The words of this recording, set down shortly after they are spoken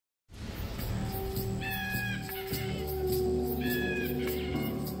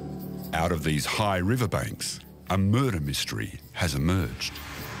Out of these high riverbanks, a murder mystery has emerged.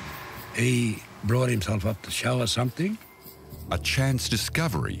 He brought himself up to show us something. A chance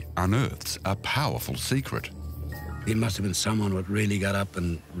discovery unearths a powerful secret. He must have been someone that really got up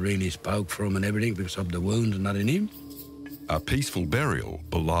and really spoke for him and everything because of the wounds not in him. A peaceful burial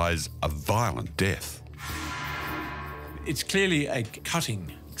belies a violent death. It's clearly a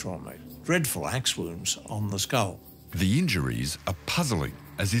cutting trauma, dreadful axe wounds on the skull. The injuries are puzzling,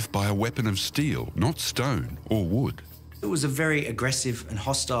 as if by a weapon of steel, not stone or wood. It was a very aggressive and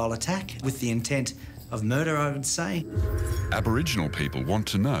hostile attack with the intent of murder, I would say. Aboriginal people want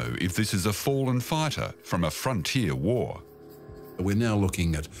to know if this is a fallen fighter from a frontier war. We're now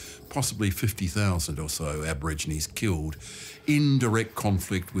looking at possibly 50,000 or so Aborigines killed in direct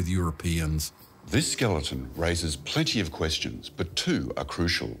conflict with Europeans. This skeleton raises plenty of questions, but two are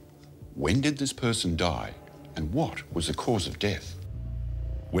crucial. When did this person die, and what was the cause of death?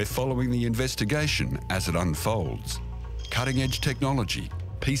 We're following the investigation as it unfolds. Cutting-edge technology,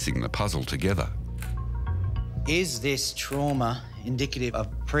 piecing the puzzle together. Is this trauma indicative of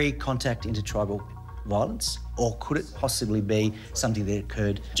pre-contact intertribal violence, or could it possibly be something that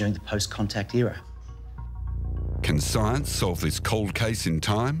occurred during the post-contact era? Can science solve this cold case in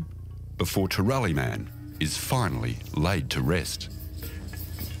time before Toorale Man is finally laid to rest?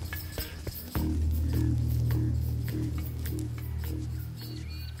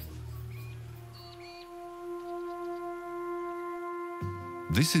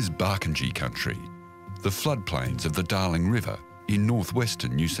 This is Barkindji country, the floodplains of the Darling River in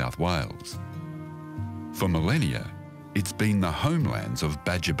northwestern New South Wales. For millennia, it's been the homelands of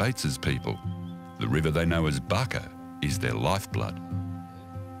Badger Bates's people. The river they know as Barker is their lifeblood.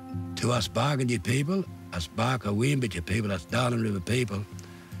 To us Barkindji people, us Barker Wiembitja people, us Darling River people,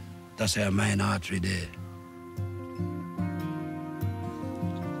 that's our main artery there.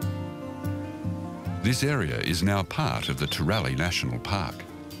 This area is now part of the Toorale National Park.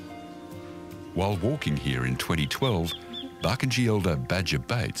 While walking here in 2012, Barkindji elder Badger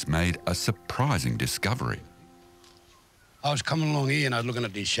Bates made a surprising discovery. I was coming along here and I was looking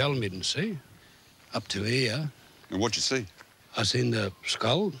at these shell middens, see? Up to here. And what'd you see? I seen the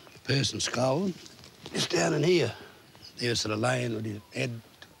skull, the person's skull. It's down in here. He was sort of laying with his head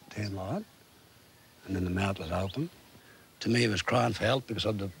turned like, and then the mouth was open. To me, he was crying for help because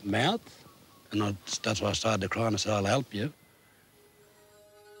of the mouth. And that's why I started to cry and I said, I'll help you.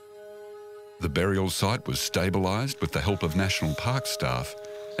 The burial site was stabilised with the help of National Park staff,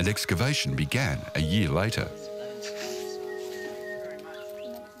 and excavation began a year later.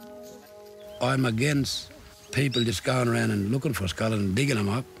 I'm against people just going around and looking for skulls and digging them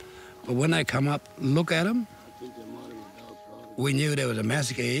up. But when they come up, look at them. We knew there was a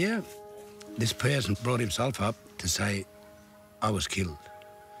massacre here. This person brought himself up to say, I was killed.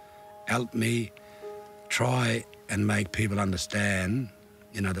 Help me try and make people understand,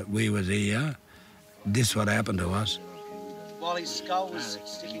 you know, that we was here. This what happened to us. While his skull was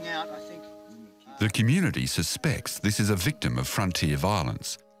sticking out, I think... The community suspects this is a victim of frontier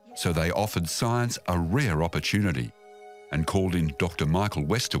violence, so they offered science a rare opportunity and called in Dr. Michael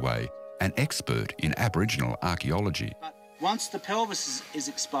Westaway, an expert in Aboriginal archaeology. But once the pelvis is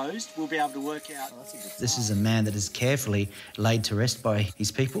exposed, we'll be able to work out... This is a man that is carefully laid to rest by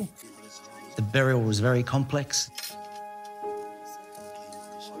his people. The burial was very complex.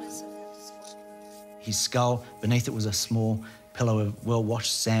 His skull, beneath it was a small pillow of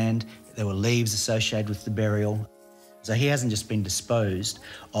well-washed sand. There were leaves associated with the burial. So he hasn't just been disposed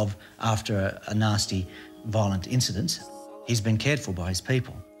of after a nasty, violent incident. He's been cared for by his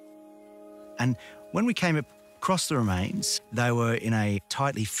people. And when we came across the remains, they were in a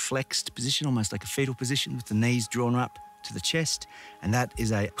tightly flexed position, almost like a fetal position, with the knees drawn up to the chest, and that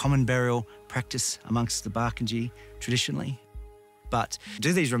is a common burial practice amongst the Barkindji traditionally. But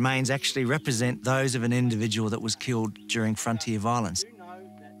do these remains actually represent those of an individual that was killed during frontier violence?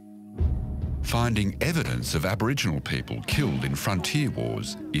 Finding evidence of Aboriginal people killed in frontier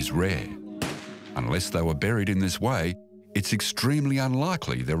wars is rare. Unless they were buried in this way, it's extremely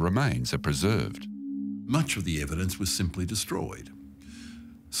unlikely their remains are preserved. Much of the evidence was simply destroyed.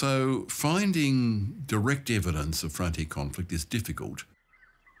 So finding direct evidence of frontier conflict is difficult.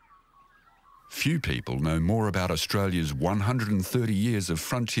 Few people know more about Australia's 130 years of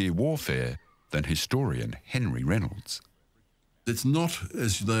frontier warfare than historian Henry Reynolds. It's not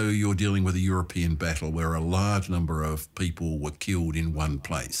as though you're dealing with a European battle where a large number of people were killed in one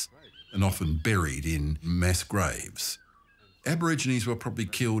place and often buried in mass graves. Aborigines were probably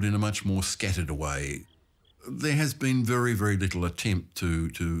killed in a much more scattered way. There has been very, very little attempt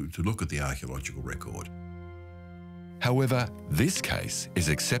to look at the archaeological record. However, this case is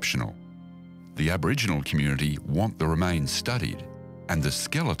exceptional. The Aboriginal community want the remains studied, and the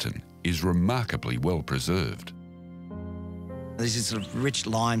skeleton is remarkably well preserved. These sort of rich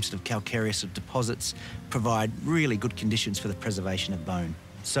lime, sort of calcareous sort of deposits provide really good conditions for the preservation of bone.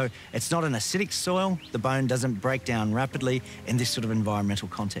 So it's not an acidic soil. The bone doesn't break down rapidly in this sort of environmental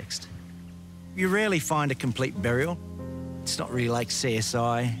context. You rarely find a complete burial. It's not really like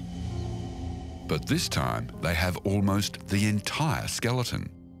CSI. But this time, they have almost the entire skeleton.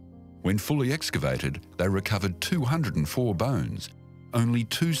 When fully excavated, they recovered 204 bones. Only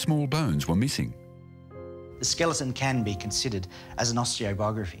 2 small bones were missing. The skeleton can be considered as an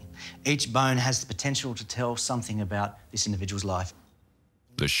osteobiography. Each bone has the potential to tell something about this individual's life.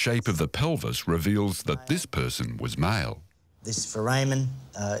 The shape of the pelvis reveals that this person was male. This foramen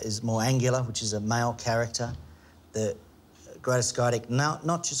is more angular, which is a male character. The greater sciatic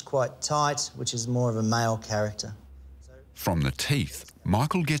notch is quite tight, which is more of a male character. From the teeth,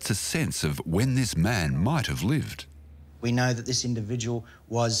 Michael gets a sense of when this man might have lived. We know that this individual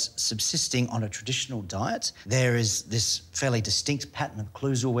was subsisting on a traditional diet. There is this fairly distinct pattern of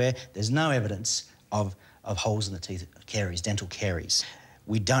occlusal wear. There's no evidence of holes in the teeth, caries, dental caries.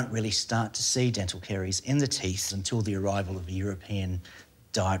 We don't really start to see dental caries in the teeth until the arrival of a European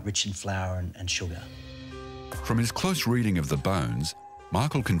diet rich in flour and sugar. From his close reading of the bones,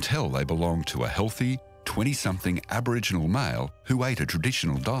 Michael can tell they belong to a healthy, 20-something Aboriginal male who ate a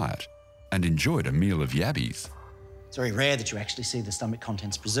traditional diet and enjoyed a meal of yabbies. It's very rare that you actually see the stomach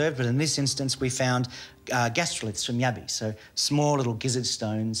contents preserved, but in this instance we found gastroliths from yabbies, so small little gizzard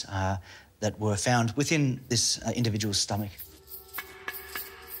stones that were found within this individual's stomach.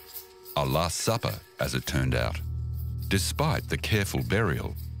 A Last Supper, as it turned out. Despite the careful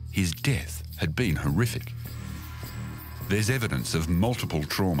burial, his death had been horrific. There's evidence of multiple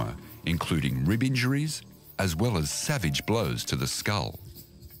trauma, including rib injuries, as well as savage blows to the skull.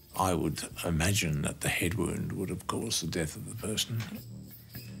 I would imagine that the head wound would have caused the death of the person.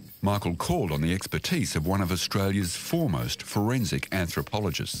 Michael called on the expertise of one of Australia's foremost forensic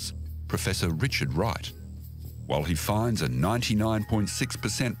anthropologists, Professor Richard Wright. While he finds a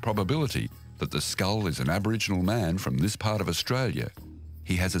 99.6% probability that the skull is an Aboriginal man from this part of Australia,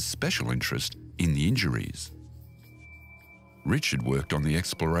 he has a special interest in the injuries. Richard worked on the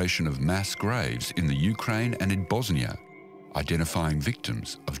exploration of mass graves in the Ukraine and in Bosnia, identifying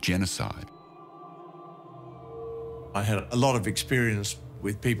victims of genocide. I had a lot of experience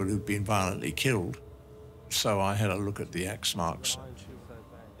with people who've been violently killed, so I had a look at the axe marks.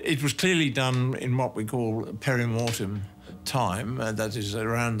 It was clearly done in what we call perimortem time, that is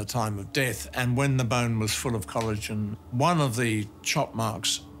around the time of death, and when the bone was full of collagen. One of the chop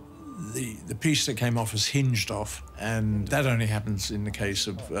marks, the piece that came off is hinged off, and that only happens in the case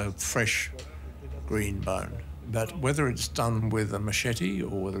of fresh green bone. But whether it's done with a machete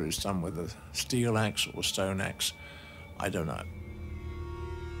or whether it's done with a steel axe or stone axe, I don't know.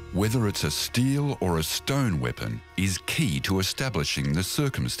 Whether it's a steel or a stone weapon is key to establishing the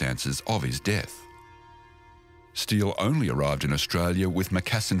circumstances of his death. Steel only arrived in Australia with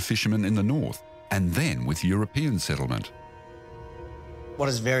Macassan fishermen in the north, and then with European settlement. What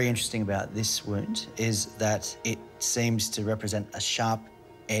is very interesting about this wound is that it seems to represent a sharp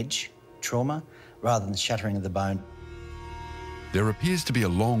edge trauma rather than the shattering of the bone. There appears to be a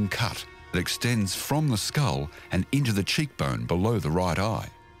long cut that extends from the skull and into the cheekbone below the right eye.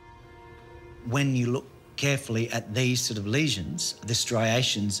 When you look carefully at these sort of lesions, the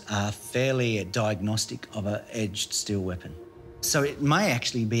striations are fairly diagnostic of an edged steel weapon. So it may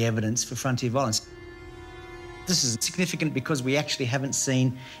actually be evidence for frontier violence. This is significant because we actually haven't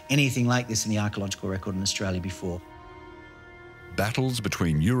seen anything like this in the archaeological record in Australia before. Battles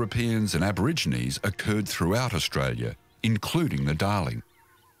between Europeans and Aborigines occurred throughout Australia, including the Darling.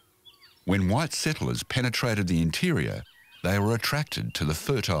 When white settlers penetrated the interior, they were attracted to the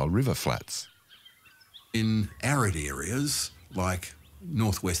fertile river flats. In arid areas, like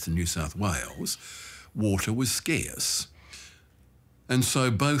northwestern New South Wales, water was scarce. And so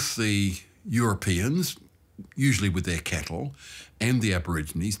both the Europeans, usually with their cattle, and the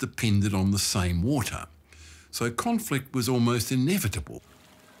Aborigines depended on the same water. So conflict was almost inevitable.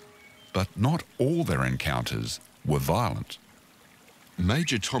 But not all their encounters were violent.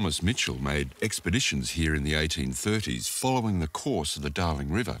 Major Thomas Mitchell made expeditions here in the 1830s following the course of the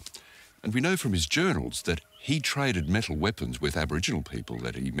Darling River. And we know from his journals that he traded metal weapons with Aboriginal people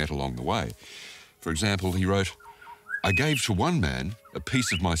that he met along the way. For example, he wrote, "I gave to one man a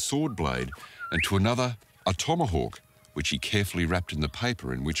piece of my sword blade and to another a tomahawk, which he carefully wrapped in the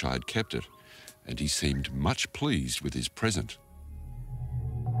paper in which I had kept it, and he seemed much pleased with his present."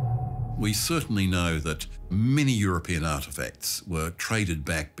 We certainly know that many European artefacts were traded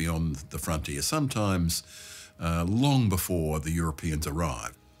back beyond the frontier, sometimes long before the Europeans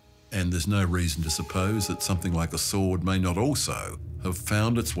arrived. And there's no reason to suppose that something like a sword may not also have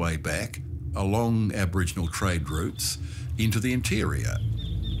found its way back along Aboriginal trade routes into the interior.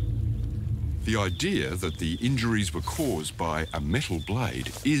 The idea that the injuries were caused by a metal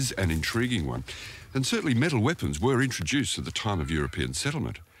blade is an intriguing one, and certainly metal weapons were introduced at the time of European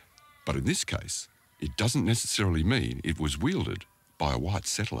settlement. But in this case, it doesn't necessarily mean it was wielded by a white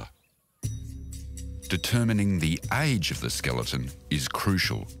settler. Determining the age of the skeleton is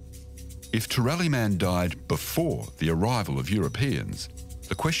crucial. If Toorale Man died before the arrival of Europeans,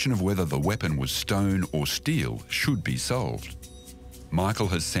 the question of whether the weapon was stone or steel should be solved. Michael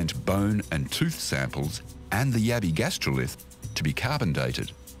has sent bone and tooth samples and the Yabby gastrolith to be carbon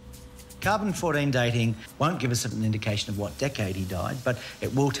dated. Carbon-14 dating won't give us an indication of what decade he died, but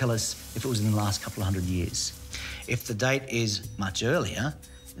it will tell us if it was in the last couple of hundred years. If the date is much earlier,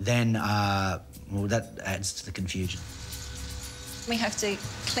 then well, that adds to the confusion. We have to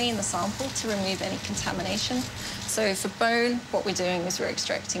clean the sample to remove any contamination. So for bone, what we're doing is we're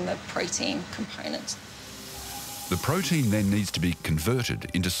extracting the protein component. The protein then needs to be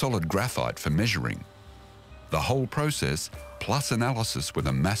converted into solid graphite for measuring. The whole process, plus analysis with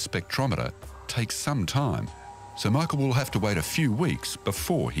a mass spectrometer, takes some time, so Michael will have to wait a few weeks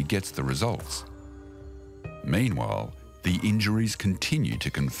before he gets the results. Meanwhile, the injuries continue to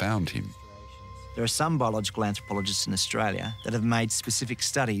confound him. There are some biological anthropologists in Australia that have made specific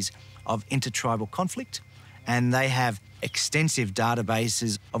studies of intertribal conflict, and they have extensive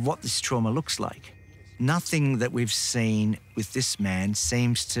databases of what this trauma looks like. Nothing that we've seen with this man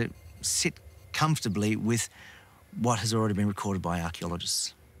seems to sit comfortably with what has already been recorded by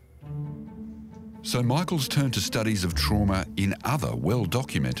archaeologists. So Michael's turned to studies of trauma in other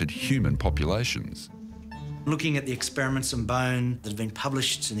well-documented human populations. Looking at the experiments on bone that have been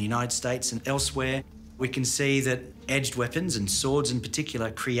published in the United States and elsewhere, we can see that edged weapons, and swords in particular,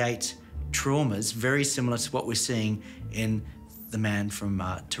 create traumas very similar to what we're seeing in the man from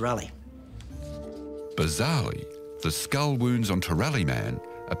Toorale. Bizarrely, the skull wounds on Toorale Man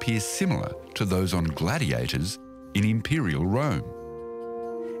appear similar to those on gladiators in Imperial Rome.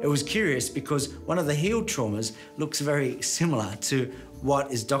 It was curious because one of the healed traumas looks very similar to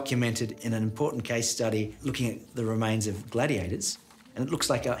what is documented in an important case study looking at the remains of gladiators, and it looks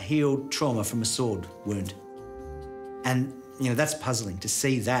like a healed trauma from a sword wound. And, you know, that's puzzling to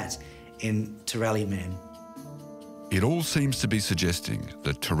see that in Toorale Man. It all seems to be suggesting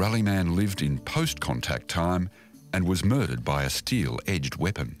that Toorale Man lived in post-contact time and was murdered by a steel-edged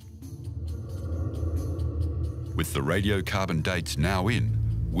weapon. With the radiocarbon dates now in,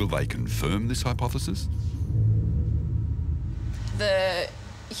 will they confirm this hypothesis? The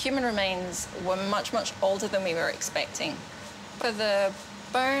human remains were much, much older than we were expecting. For the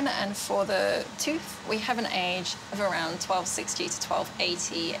bone and for the tooth, we have an age of around 1260 to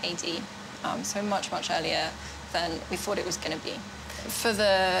 1280 AD, so much, much earlier than we thought it was going to be. For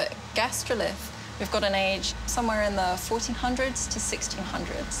the gastrolith, we've got an age somewhere in the 1400s to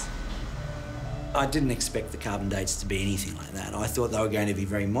 1600s. I didn't expect the carbon dates to be anything like that. I thought they were going to be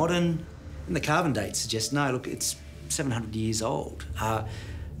very modern, and the carbon dates suggest, no, look, it's 700 years old.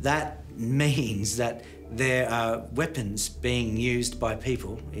 That means that there are weapons being used by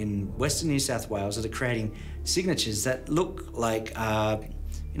people in Western New South Wales that are creating signatures that look like,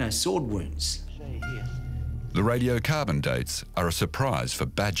 you know, sword wounds. The radiocarbon dates are a surprise for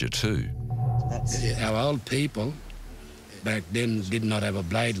Badger too. Our old people back then did not have a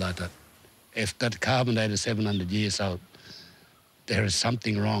blade like that. If that carbon date is 700 years old, there is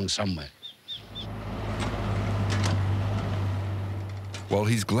something wrong somewhere. While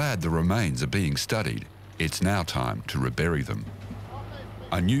he's glad the remains are being studied, it's now time to rebury them.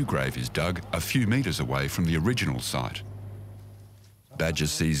 A new grave is dug a few metres away from the original site. Badger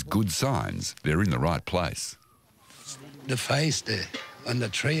sees good signs they're in the right place. The face there, on the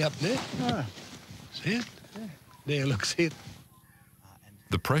tree up there. Oh. See it? Yeah. There, look, see it.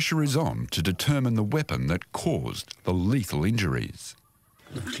 The pressure is on to determine the weapon that caused the lethal injuries.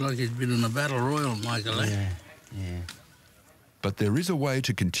 Looks like he's been in a battle royal, Michael, eh? Yeah. But there is a way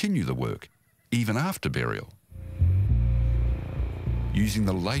to continue the work, even after burial. Using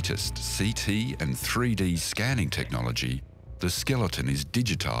the latest CT and 3D scanning technology, the skeleton is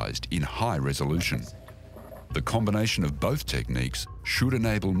digitised in high resolution. The combination of both techniques should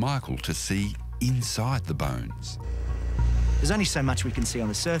enable Michael to see inside the bones. There's only so much we can see on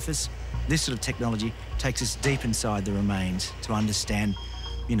the surface. This sort of technology takes us deep inside the remains to understand,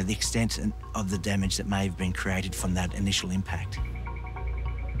 you know, the extent of the damage that may have been created from that initial impact.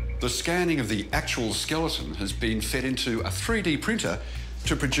 The scanning of the actual skeleton has been fed into a 3D printer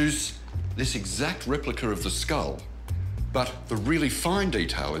to produce this exact replica of the skull. But the really fine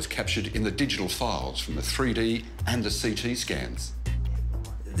detail is captured in the digital files from the 3D and the CT scans.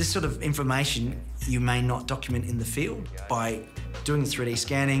 This sort of information you may not document in the field. By doing the 3D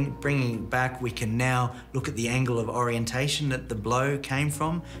scanning, bringing it back, we can now look at the angle of orientation that the blow came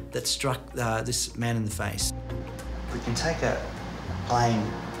from that struck this man in the face. We can take a plane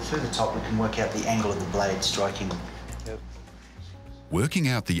through the top, we can work out the angle of the blade striking. Working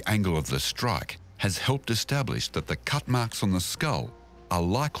out the angle of the strike has helped establish that the cut marks on the skull are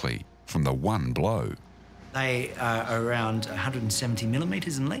likely from the one blow. They are around 170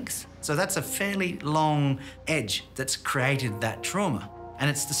 millimetres in length. So that's a fairly long edge that's created that trauma. And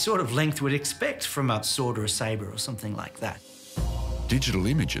it's the sort of length we'd expect from a sword or a sabre or something like that. Digital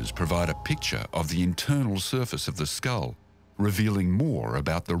images provide a picture of the internal surface of the skull, revealing more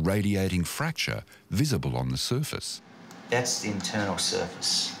about the radiating fracture visible on the surface. That's the internal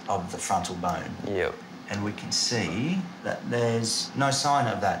surface of the frontal bone. Yep. And we can see that there's no sign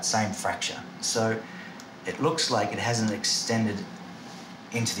of that same fracture. So it looks like it hasn't extended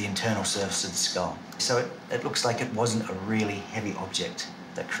into the internal surface of the skull. So it looks like it wasn't a really heavy object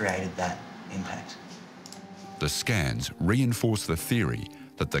that created that impact. The scans reinforce the theory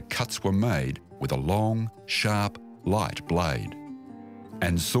that the cuts were made with a long, sharp, light blade.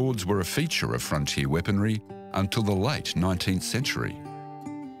 And swords were a feature of frontier weaponry until the late 19th century.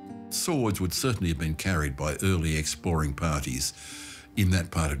 Swords would certainly have been carried by early exploring parties in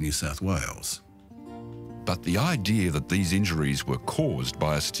that part of New South Wales. But the idea that these injuries were caused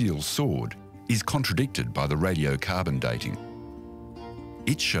by a steel sword is contradicted by the radiocarbon dating.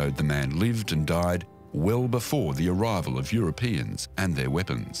 It showed the man lived and died well before the arrival of Europeans and their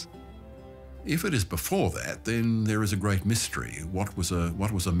weapons. If it is before that, then there is a great mystery. What was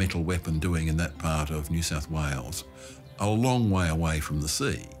a metal weapon doing in that part of New South Wales, a long way away from the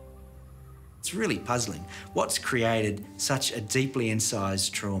sea? It's really puzzling. What's created such a deeply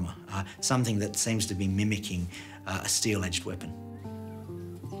incised trauma, something that seems to be mimicking a steel-edged weapon?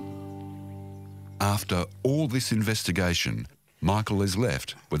 After all this investigation, Michael is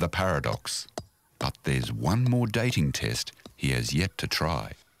left with a paradox. But there's one more dating test he has yet to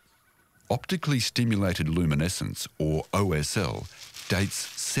try. Optically stimulated luminescence, or OSL, dates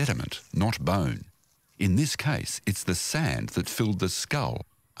sediment, not bone. In this case, it's the sand that filled the skull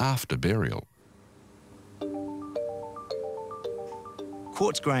after burial.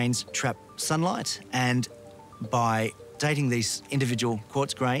 Quartz grains trap sunlight, and by dating these individual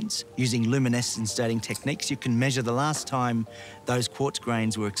quartz grains using luminescence dating techniques, you can measure the last time those quartz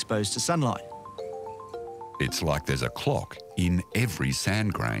grains were exposed to sunlight. It's like there's a clock in every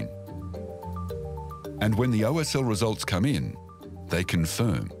sand grain. And when the OSL results come in, they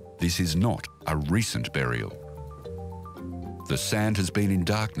confirm this is not a recent burial. The sand has been in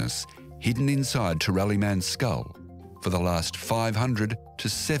darkness, hidden inside Toorale Man's skull for the last 500 to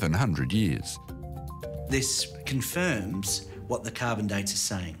 700 years. This confirms what the carbon dates are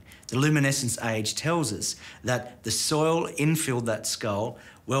saying. The luminescence age tells us that the soil infilled that skull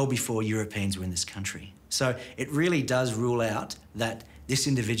well before Europeans were in this country. So it really does rule out that this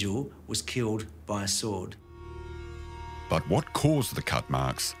individual was killed by a sword. But what caused the cut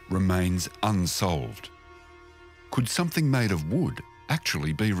marks remains unsolved. Could something made of wood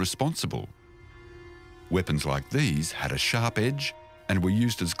actually be responsible? Weapons like these had a sharp edge and were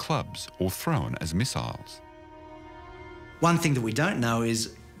used as clubs or thrown as missiles. One thing that we don't know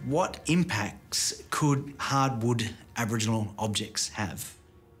is what impacts could hardwood Aboriginal objects have.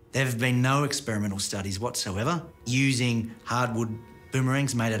 There have been no experimental studies whatsoever using hardwood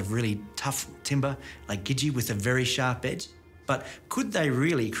boomerangs made out of really tough timber like gidgee with a very sharp edge. But could they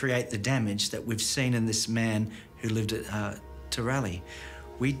really create the damage that we've seen in this man who lived at Toorale?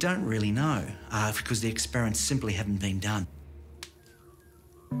 We don't really know because the experiments simply haven't been done.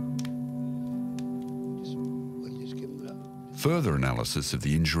 Further analysis of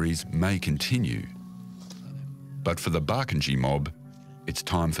the injuries may continue. But for the Barkindji mob, it's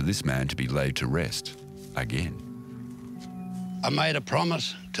time for this man to be laid to rest again. I made a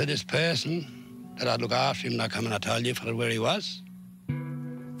promise to this person that I'd look after him and I'd come and I'd tell you where he was.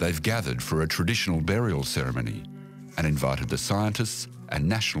 They've gathered for a traditional burial ceremony and invited the scientists and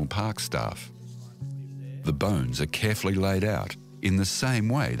National Park staff. The bones are carefully laid out in the same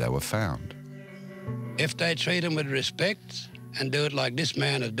way they were found. If they treat him with respect and do it like this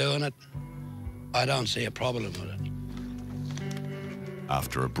man is doing it, I don't see a problem with it.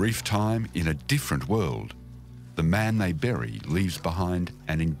 After a brief time in a different world, the man they bury leaves behind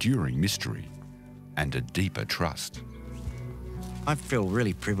an enduring mystery and a deeper trust. I feel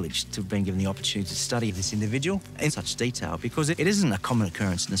really privileged to have been given the opportunity to study this individual in such detail because it isn't a common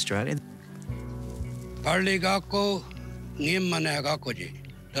occurrence in Australia.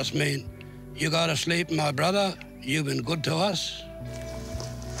 That means you gotta sleep, my brother. You've been good to us.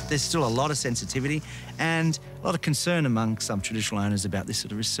 There's still a lot of sensitivity and a lot of concern among some traditional owners about this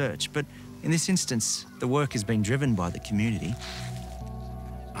sort of research. But in this instance, the work has been driven by the community.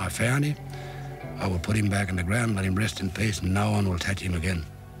 I found him. I will put him back in the ground, let him rest in peace, and no one will touch him again.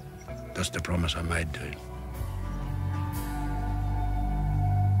 That's the promise I made to him.